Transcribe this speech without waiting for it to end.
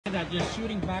That just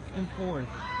shooting back and forth.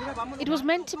 It was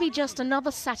meant to be just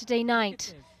another Saturday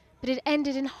night, but it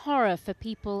ended in horror for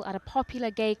people at a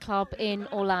popular gay club in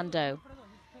Orlando.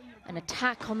 An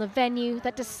attack on the venue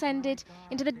that descended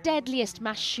into the deadliest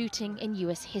mass shooting in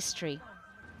US history.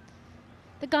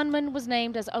 The gunman was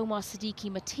named as Omar Siddiqui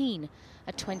Mateen,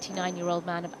 a 29-year-old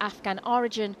man of Afghan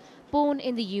origin born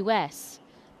in the US.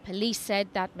 Police said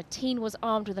that Mateen was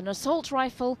armed with an assault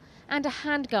rifle and a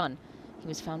handgun. He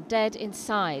was found dead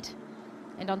inside.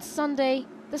 And on Sunday,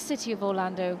 the city of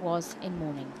Orlando was in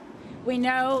mourning. We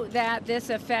know that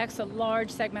this affects a large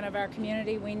segment of our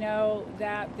community. We know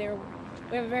that we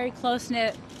have a very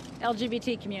close-knit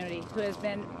LGBT community who has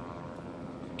been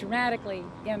dramatically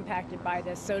impacted by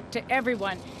this. So to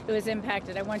everyone who is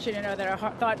impacted, I want you to know that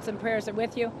our thoughts and prayers are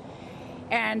with you,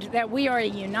 and that we are a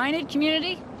united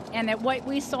community, and that what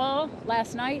we saw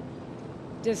last night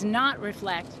does not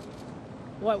reflect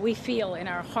what we feel in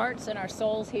our hearts and our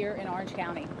souls here in Orange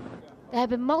County. There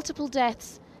have been multiple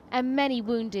deaths and many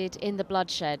wounded in the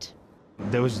bloodshed.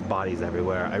 There was just bodies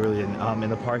everywhere. I really didn't.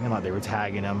 In the parking lot, they were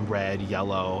tagging them red,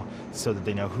 yellow, so that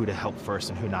they know who to help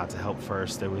first and who not to help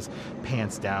first. There was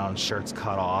pants down, shirts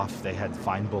cut off. They had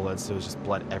fine bullets. There was just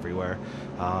blood everywhere,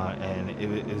 and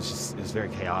it was very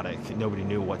chaotic. Nobody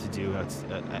knew what to do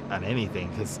on anything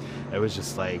because it was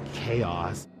just like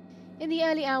chaos. In the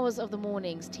early hours of the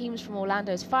mornings, teams from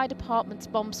Orlando's fire department's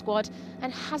bomb squad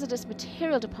and hazardous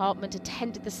material department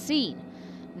attended the scene.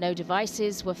 No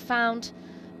devices were found,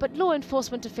 but law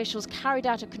enforcement officials carried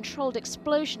out a controlled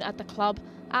explosion at the club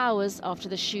hours after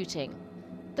the shooting.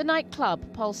 The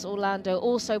nightclub, Pulse Orlando,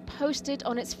 also posted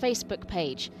on its Facebook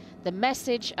page. The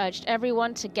message urged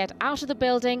everyone to get out of the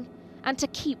building and to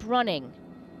keep running.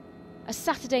 A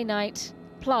Saturday night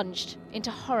plunged into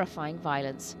horrifying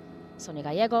violence. Sonia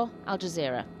Gallego, Al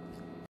Jazeera.